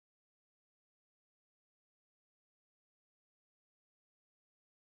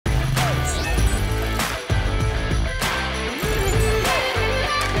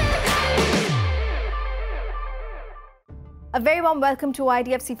A very warm welcome to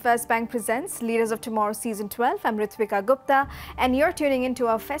IDFC First Bank presents Leaders of Tomorrow Season 12. I'm Ritwika Gupta and you're tuning into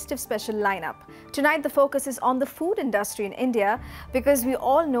our festive special lineup. Tonight the focus is on the food industry in India because we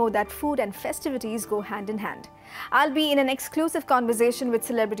all know that food and festivities go hand in hand. I'll be in an exclusive conversation with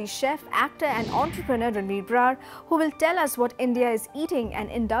celebrity chef, actor and entrepreneur Ranveer Brar, who will tell us what India is eating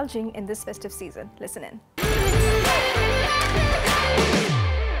and indulging in this festive season. Listen in.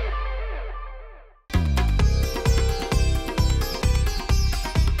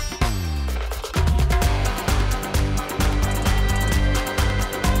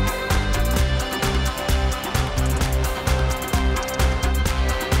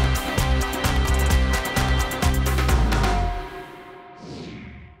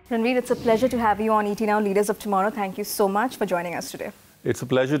 Ranveer, it's a pleasure to have you on ET Now Leaders of Tomorrow. Thank you so much for joining us today. It's a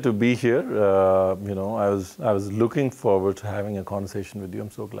pleasure to be here. I was looking forward to having a conversation with you.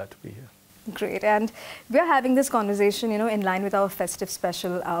 I'm so glad to be here. Great, and we're having this conversation, in line with our festive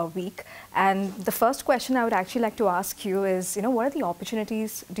special week. And the first question I would actually like to ask you is, what are the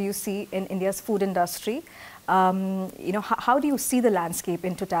opportunities do you see in India's food industry? How do you see the landscape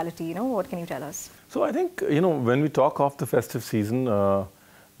in totality? What can you tell us? So I think, when we talk of the festive season,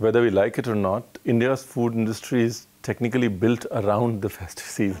 whether we like it or not, India's food industry is technically built around the festive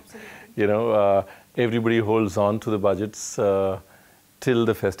season. Everybody holds on to the budgets till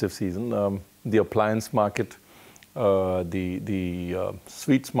the festive season. The appliance market, the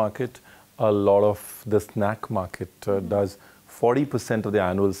sweets market, a lot of the snack market does 40% of the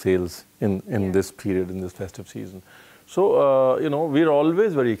annual sales in this period, in this festive season. So, we're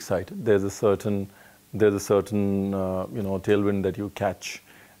always very excited. There's a certain tailwind that you catch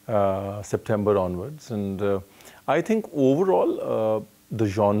September onwards, and I think overall the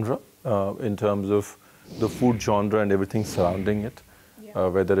genre in terms of the food genre and everything surrounding it,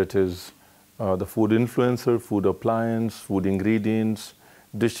 whether it is the food influencer, food appliance, food ingredients,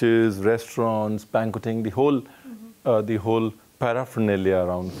 dishes, restaurants, banqueting, the whole paraphernalia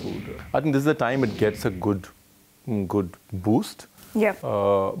around food. I think this is the time it gets a good boost. Yeah.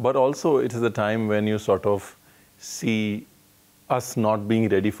 But also it is a time when you sort of see us not being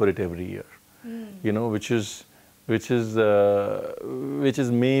ready for it every year, which is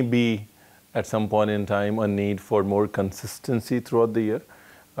maybe at some point in time a need for more consistency throughout the year,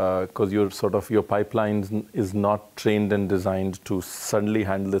 because your pipeline is not trained and designed to suddenly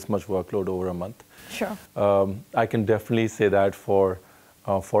handle this much workload over a month. Sure. I can definitely say that for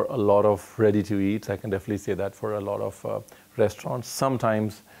a lot of ready-to-eats. I can definitely say that for a lot of restaurants.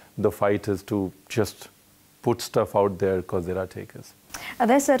 Sometimes the fight is to just put stuff out there because there are takers. Are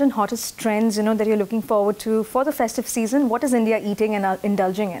there certain hottest trends, that you're looking forward to for the festive season? What is India eating and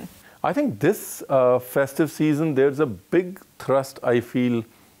indulging in? I think this festive season, there's a big thrust, I feel,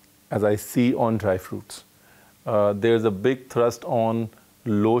 as I see, on dry fruits. There's a big thrust on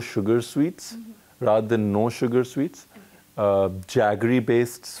low sugar sweets rather than no sugar sweets,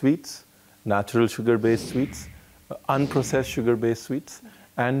 jaggery-based sweets, natural sugar-based sweets, unprocessed sugar-based sweets,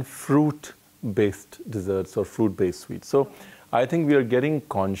 and fruit-based desserts or fruit-based sweets. So I think we are getting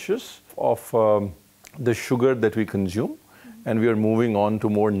conscious of the sugar that we consume, and we are moving on to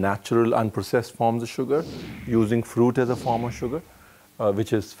more natural, unprocessed forms of sugar, using fruit as a form of sugar,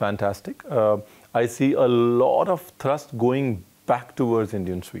 which is fantastic. I see a lot of thrust going back towards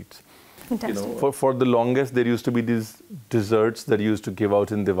Indian sweets. Fantastic. For the longest, there used to be these desserts that used to give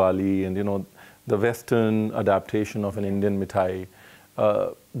out in Diwali, and the Western adaptation of an Indian mithai.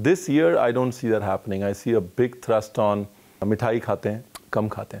 This year, I don't see that happening. I see a big thrust on mithai khate hain, kam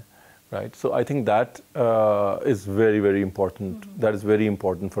khate hain, right? So I think that is very, very important. That is very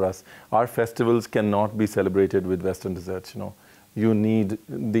important for us. Our festivals cannot be celebrated with Western desserts. You need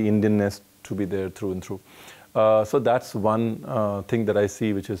the Indianness to be there through and through. So that's one thing that I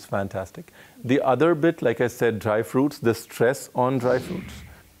see, which is fantastic. The other bit, like I said, dry fruits, the stress on dry fruits.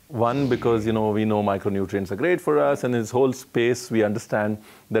 One, because, we know micronutrients are great for us, and in this whole space, we understand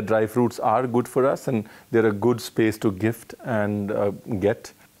that dry fruits are good for us, and they're a good space to gift and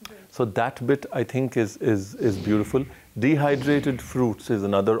get. So that bit, I think, is beautiful. Dehydrated fruits is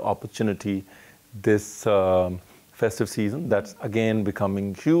another opportunity this festive season. That's, again,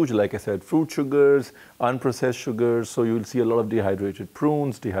 becoming huge. Like I said, fruit sugars, unprocessed sugars. So you'll see a lot of dehydrated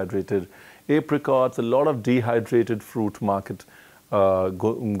prunes, dehydrated apricots, a lot of dehydrated fruit market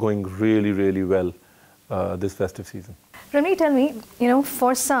going really, really well this festive season. Ranveer, tell me,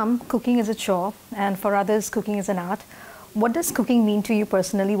 for some, cooking is a chore, and for others, cooking is an art. What does cooking mean to you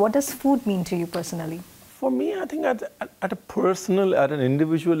personally? What does food mean to you personally? For me, I think at a personal, at an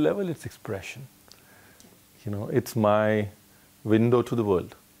individual level, it's expression. It's my window to the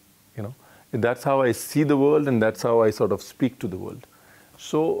world. That's how I see the world, and that's how I sort of speak to the world.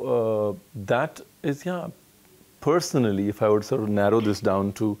 So that is, yeah, personally, if I would sort of narrow this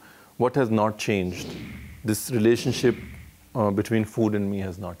down to what has not changed, this relationship between food and me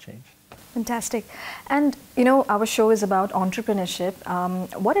has not changed. Fantastic. And, you know, our show is about entrepreneurship.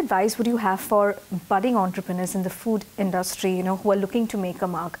 What advice would you have for budding entrepreneurs in the food industry, you know, who are looking to make a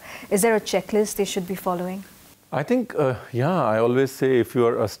mark? Is there a checklist they should be following? I think, yeah, I always say if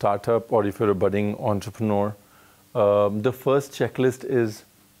you're a startup or if you're a budding entrepreneur, the first checklist is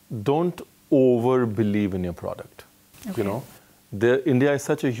don't over-believe in your product. Okay. You know, India is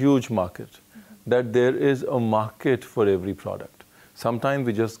such a huge market that there is a market for every product. Sometimes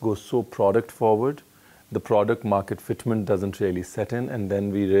we just go so product forward, the product market fitment doesn't really set in, and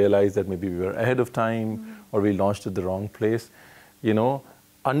then we realize that maybe we were ahead of time or we launched at the wrong place. You know,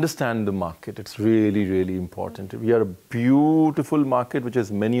 understand the market. It's really, really important. We are a beautiful market which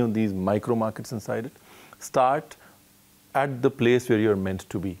has many of these micro markets inside it. Start at the place where you're meant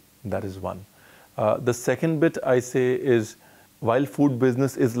to be. That is one. The second bit I say is, while food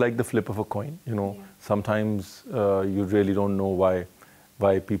business is like the flip of a coin, you know, sometimes you really don't know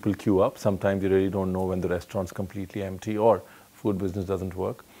why people queue up. Sometimes you really don't know when the restaurant's completely empty or food business doesn't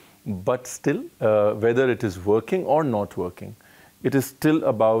work. But still, whether it is working or not working, it is still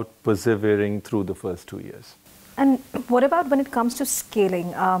about persevering through the first 2 years. And what about when it comes to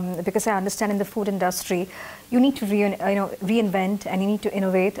scaling? Because I understand in the food industry, you need to reinvent and you need to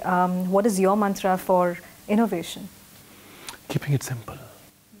innovate. What is your mantra for innovation? Keeping it simple.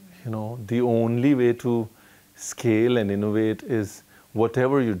 You know, the only way to scale and innovate is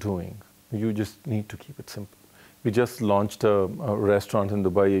whatever you're doing, you just need to keep it simple. We just launched a restaurant in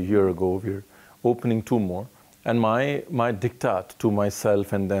Dubai a year ago. We're opening 2 more. And my diktat to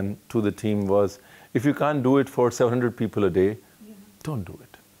myself and then to the team was, if you can't do it for 700 people a day, don't do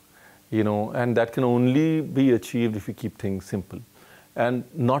it. You know, and that can only be achieved if you keep things simple. And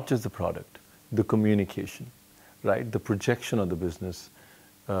not just the product, the communication, right? The projection of the business,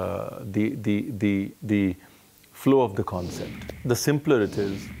 the flow of the concept. The simpler it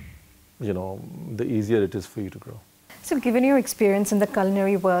is, you know, the easier it is for you to grow. So given your experience in the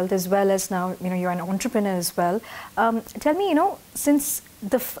culinary world as well as now, you know, you're an entrepreneur as well, tell me, you know, since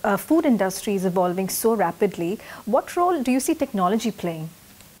the food industry is evolving so rapidly, what role do you see technology playing?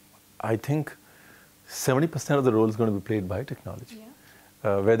 I think 70% of the role is going to be played by technology.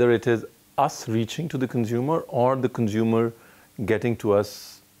 Whether it is us reaching to the consumer or the consumer getting to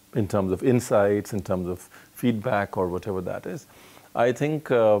us in terms of insights, in terms of feedback or whatever that is. I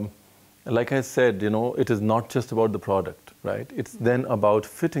think, like I said, you know, it is not just about the product, right? It's then about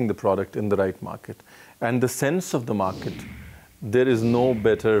fitting the product in the right market. And the sense of the market, there is no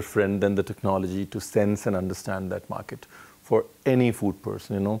better friend than the technology to sense and understand that market for any food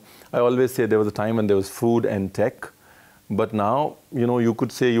person, you know. I always say there was a time when there was food and tech, but now, you know, you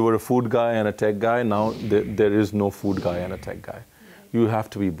could say you were a food guy and a tech guy. Now there is no food guy and a tech guy. You have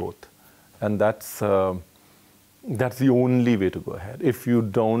to be both. And that's the only way to go ahead. If you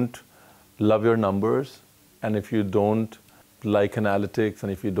don't love your numbers, and if you don't like analytics,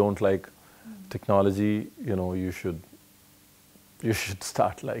 and if you don't like technology, you know, you should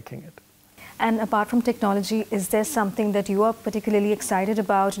start liking it. And apart from technology, is there something that you are particularly excited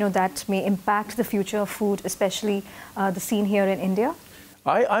about, you know, that may impact the future of food, especially the scene here in India?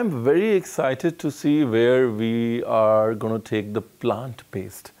 I'm very excited to see where we are going to take the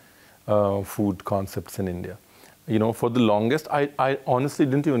plant-based food concepts in India. You know, for the longest, I honestly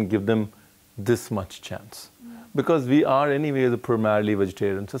didn't even give them this much chance. Because we are anyways a primarily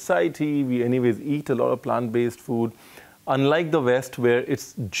vegetarian society, we anyways eat a lot of plant-based food. Unlike the West, where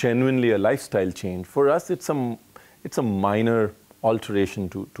it's genuinely a lifestyle change, for us it's a minor alteration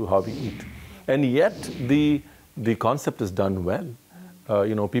to how we eat. And yet the concept is done well.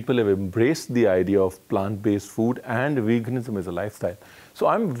 You know, people have embraced the idea of plant-based food and veganism as a lifestyle. So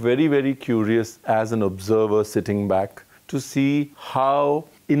I'm very, very curious as an observer sitting back to see how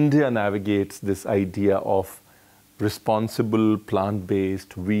India navigates this idea of responsible,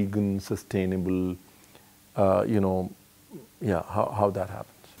 plant-based, vegan, sustainable, you know, yeah, how that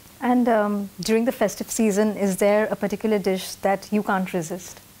happens. And during the festive season, is there a particular dish that you can't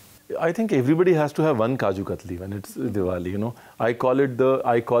resist? I think everybody has to have one Kaju Katli when it's Diwali, you know. I call it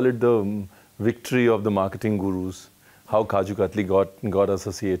the victory of the marketing gurus, how Kaju Katli got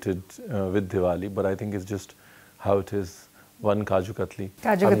associated with Diwali, but I think it's just how it is. One Kaju Katli.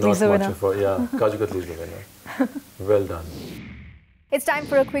 Kaju Katli is the winner. Yeah, Kaju Katli is the winner. Well done. It's time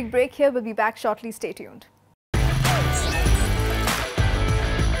for a quick break here. We'll be back shortly. Stay tuned.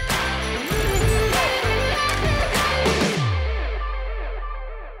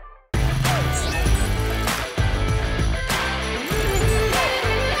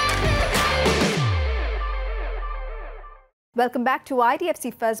 Welcome back to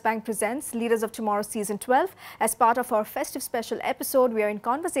IDFC First Bank Presents Leaders of Tomorrow Season 12. As part of our festive special episode, we are in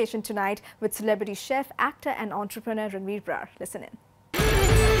conversation tonight with celebrity chef, actor and entrepreneur Ranveer Brar. Listen in.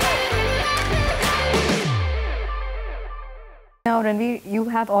 Now, Ranveer, you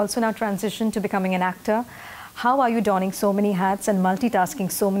have also now transitioned to becoming an actor. How are you donning so many hats and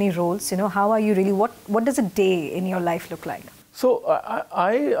multitasking so many roles? How are you really, what does a day in your life look like? So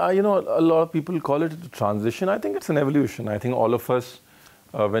I a lot of people call it a transition. I think it's an evolution. I think all of us,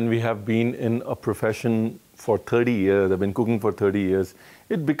 when we have been in a profession for 30 years, I've been cooking for 30 years,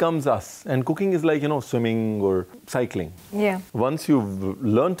 it becomes us. And cooking is like, swimming or cycling. Yeah. Once you've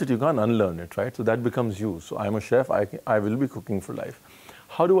learned it, you can't unlearn it, right? So that becomes you. So I'm a chef, I will be cooking for life.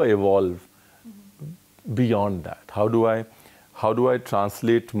 How do I evolve beyond that? How do I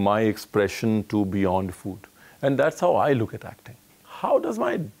translate my expression to beyond food? And that's how I look at acting. How does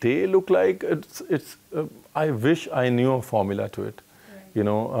my day look like? I wish I knew a formula to it.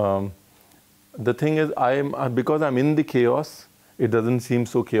 Right. The thing is, because I'm in the chaos, it doesn't seem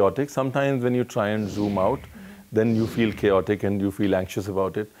so chaotic. Sometimes when you try and zoom out, then you feel chaotic and you feel anxious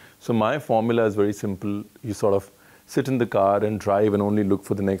about it. So my formula is very simple. You sort of sit in the car and drive and only look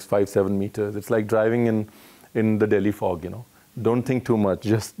for the next 5-7 meters. It's like driving in the Delhi fog, Don't think too much.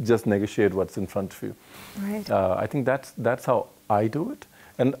 Just negotiate what's in front of you. Right. I think that's how I do it,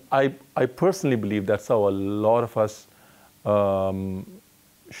 and I personally believe that's how a lot of us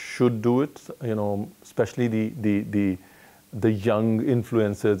should do it. Especially the young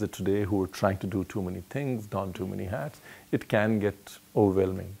influencers of today who are trying to do too many things, don too many hats. It can get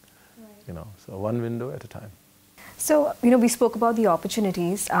overwhelming. Right. So one window at a time. So, we spoke about the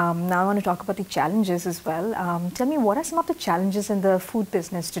opportunities. Now I want to talk about the challenges as well. Tell me, what are some of the challenges in the food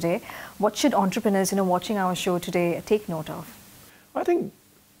business today? What should entrepreneurs, watching our show today take note of? I think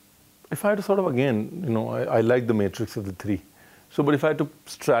if I had to sort of, again, I like the matrix of the three. So, but if I had to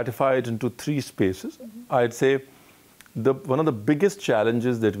stratify it into three spaces, I'd say one of the biggest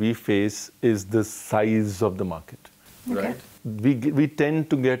challenges that we face is the size of the market, right? We tend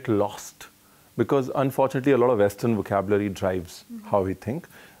to get lost. Because unfortunately, a lot of Western vocabulary drives how we think.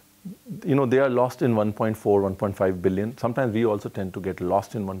 They are lost in 1.4, 1.5 billion. Sometimes we also tend to get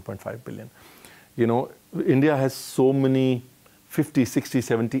lost in 1.5 billion. India has so many 50, 60,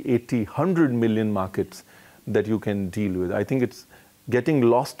 70, 80, 100 million markets that you can deal with. I think it's getting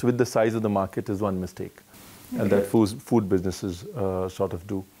lost with the size of the market is one mistake. And that food businesses sort of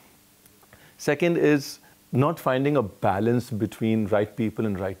do. Second is not finding a balance between right people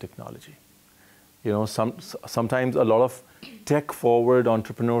and right technology. Sometimes a lot of tech-forward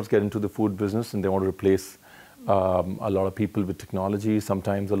entrepreneurs get into the food business and they want to replace a lot of people with technology.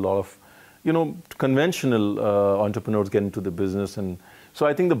 Sometimes a lot of, conventional entrepreneurs get into the business. And so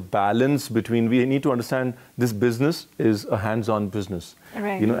I think the balance between, we need to understand this business is a hands-on business.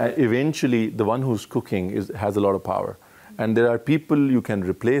 Right. Eventually the one who's cooking has a lot of power. And there are people you can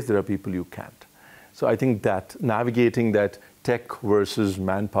replace, there are people you can't. So I think that navigating that tech versus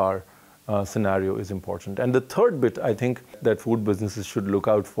manpower scenario is important. And the third bit I think that food businesses should look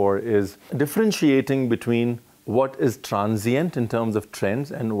out for is differentiating between what is transient in terms of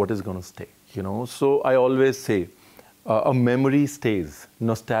trends and what is going to stay. So I always say a memory stays,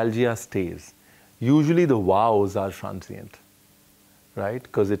 nostalgia stays. Usually the wows are transient, right?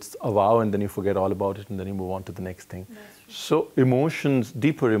 Because it's a wow and then you forget all about it and then you move on to the next thing. So emotions,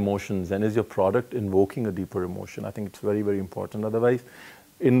 deeper emotions, and is your product invoking a deeper emotion? I think it's very, very important. Otherwise,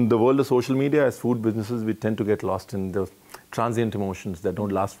 in the world of social media, as food businesses, we tend to get lost in the transient emotions that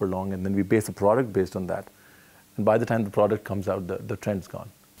don't last for long, and then we base a product based on that. And by the time the product comes out, the trend's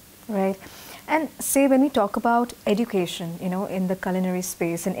gone. Right. And say when we talk about education, in the culinary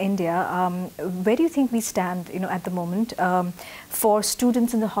space in India, where do you think we stand, at the moment for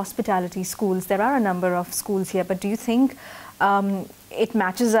students in the hospitality schools? There are a number of schools here, but do you think it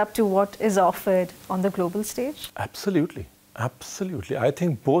matches up to what is offered on the global stage? Absolutely. Absolutely. I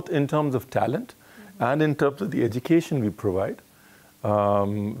think both in terms of talent and in terms of the education we provide,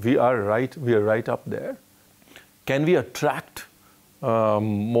 we are right up there. Can we attract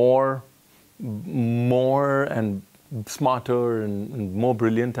more and smarter and more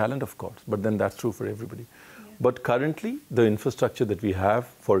brilliant talent? Of course, but then that's true for everybody. Yeah. But currently, the infrastructure that we have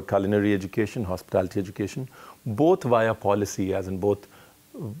for culinary education, hospitality education, both via policy, as in both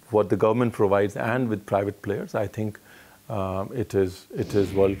what the government provides and with private players, I think it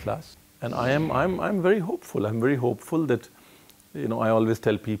is world class. And I'm very hopeful. I'm very hopeful that, I always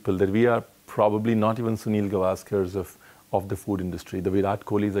tell people that we are probably not even Sunil Gavaskars of the food industry. The Virat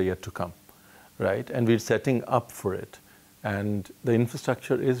Kohlis are yet to come, right? And we're setting up for it. And the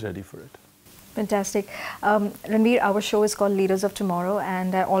infrastructure is ready for it. Fantastic. Ranveer, our show is called Leaders of Tomorrow,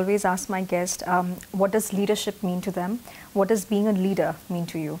 and I always ask my guest, what does leadership mean to them? What does being a leader mean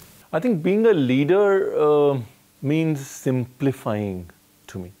to you? I think being a leader means simplifying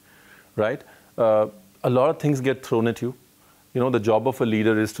to me, right? A lot of things get thrown at you. You know, the job of a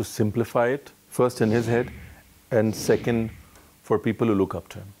leader is to simplify it, first in his head, and second, for people who look up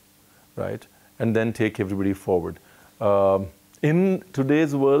to him, right? And then take everybody forward. In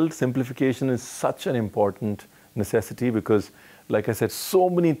today's world, simplification is such an important necessity because, like I said,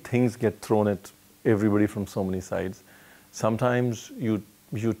 so many things get thrown at everybody from so many sides. Sometimes you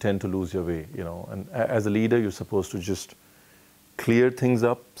tend to lose your way, you know, and as a leader, you're supposed to just clear things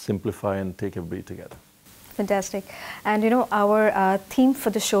up, simplify, and take everybody together. Fantastic. And you know, our theme for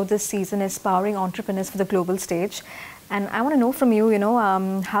the show this season is powering entrepreneurs for the global stage. And I want to know from you, you know,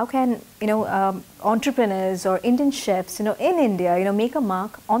 how can, you know, entrepreneurs or Indian chefs, you know, in India, you know, make a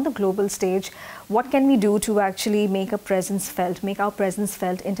mark on the global stage? What can we do to actually make a presence felt, make our presence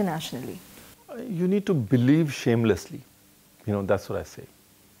felt internationally? You need to believe shamelessly. You know, that's what I say.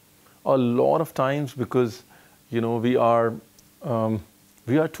 A lot of times because, you know, we are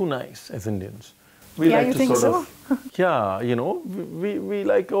too nice as Indians. We yeah, like you to think sort so? of, yeah, you know, we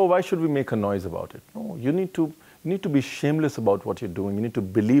like, oh, why should we make a noise about it? No, you need to be shameless about what you're doing. You need to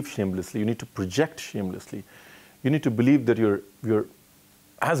believe shamelessly. You need to project shamelessly. You need to believe that you're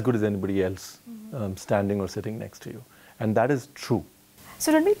as good as anybody else standing or sitting next to you. And that is true.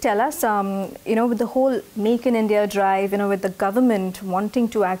 So Ranveer, tell us, you know, with the whole Make in India drive, you know, with the government wanting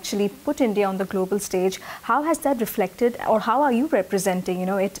to actually put India on the global stage, how has that reflected, or how are you representing, you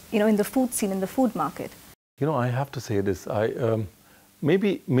know, it, you know, in the food scene, in the food market? You know, I have to say this.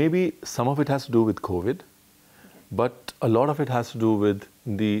 Maybe some of it has to do with COVID, but a lot of it has to do with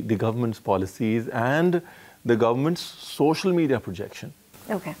the government's policies and the government's social media projection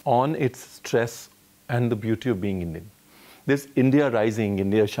on its stress and the beauty of being Indian. This India rising,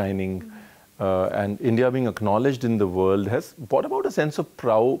 India shining, and India being acknowledged in the world has brought about a sense of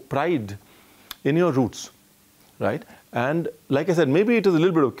pride in your roots, right? And like I said, maybe it is a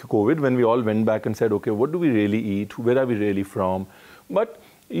little bit of COVID when we all went back and said, okay, what do we really eat? Where are we really from? But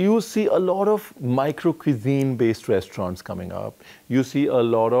you see a lot of micro cuisine based restaurants coming up. You see a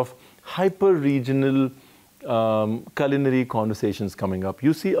lot of hyper regional culinary conversations coming up.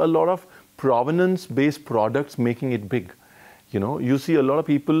 You see a lot of provenance based products making it big. You know, you see a lot of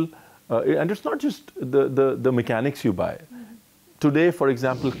people, and it's not just the mechanics you buy. Today, for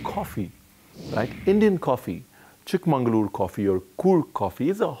example, coffee, right? Indian coffee, Chikmagalur coffee or Coorg coffee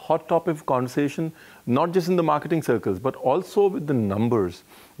is a hot topic of conversation, not just in the marketing circles, but also with the numbers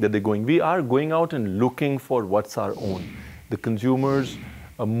that they're going. We are going out and looking for what's our own. The consumers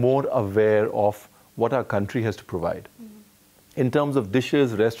are more aware of what our country has to provide. In terms of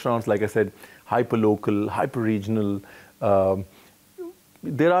dishes, restaurants, like I said, hyper-local, hyper-regional.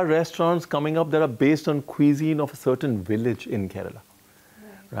 There are restaurants coming up that are based on cuisine of a certain village in Kerala.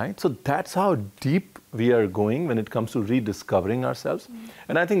 Right? So that's how deep we are going when it comes to rediscovering ourselves.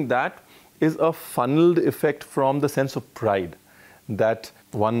 And I think that is a funneled effect from the sense of pride that,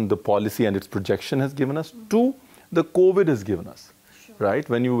 one, the policy and its projection has given us, two, the COVID has given us. Right?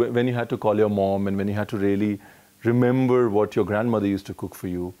 When you had to call your mom and when you had to really remember what your grandmother used to cook for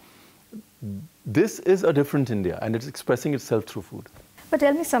you. This is a different India, and it's expressing itself through food. But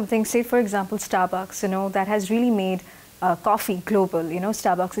tell me something, say for example Starbucks, you know, that has really made coffee global, you know,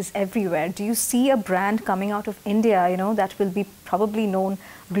 Starbucks is everywhere. Do you see a brand coming out of India, you know, that will be probably known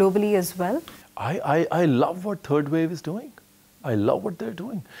globally as well? I love what Third Wave is doing. I love what they're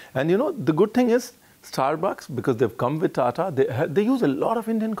doing. And you know, the good thing is Starbucks, because they've come with Tata, they use a lot of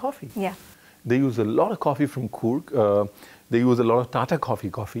Indian coffee. Yeah. They use a lot of coffee from Coorg. They use a lot of Tata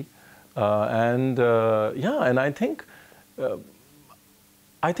coffee. And I think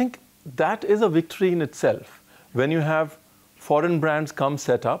that is a victory in itself. When you have foreign brands come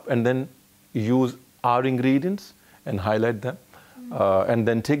set up and then use our ingredients and highlight them, and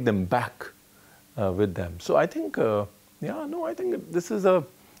then take them back with them. So I think, I think this is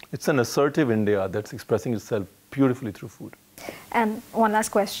it's an assertive India that's expressing itself beautifully through food. And one last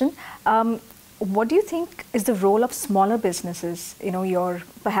question. What do you think is the role of smaller businesses, you know, your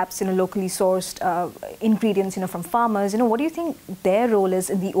perhaps, you know, locally sourced ingredients, you know, from farmers, you know, what do you think their role is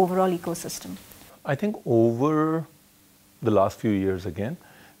in the overall ecosystem? I think over the last few years again,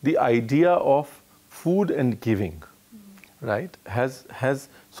 the idea of food and giving, right, has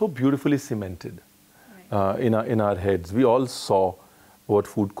so beautifully cemented in our heads. We all saw what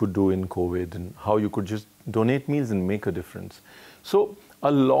food could do in COVID and how you could just donate meals and make a difference. So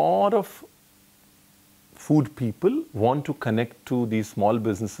a lot of food people want to connect to these small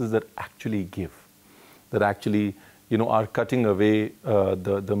businesses that actually give, that actually, are cutting away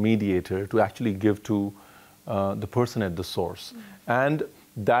the mediator to actually give to the person at the source. And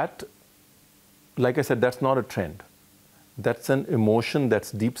that, like I said, that's not a trend. That's an emotion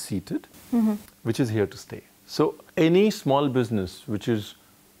that's deep-seated, which is here to stay. So any small business which is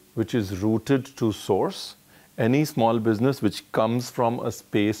rooted to source, any small business which comes from a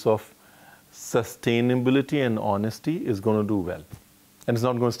space of sustainability and honesty is going to do well. And it's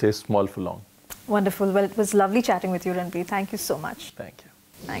not going to stay small for long. Wonderful. Well, it was lovely chatting with you, Ranveer. Thank you so much. Thank you.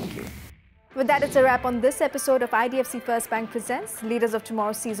 Thank you. With that, it's a wrap on this episode of IDFC First Bank Presents Leaders of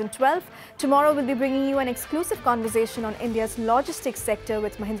Tomorrow Season 12. Tomorrow, we'll be bringing you an exclusive conversation on India's logistics sector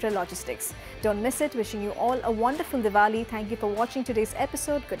with Mahindra Logistics. Don't miss it. Wishing you all a wonderful Diwali. Thank you for watching today's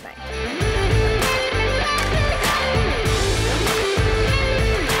episode. Good night.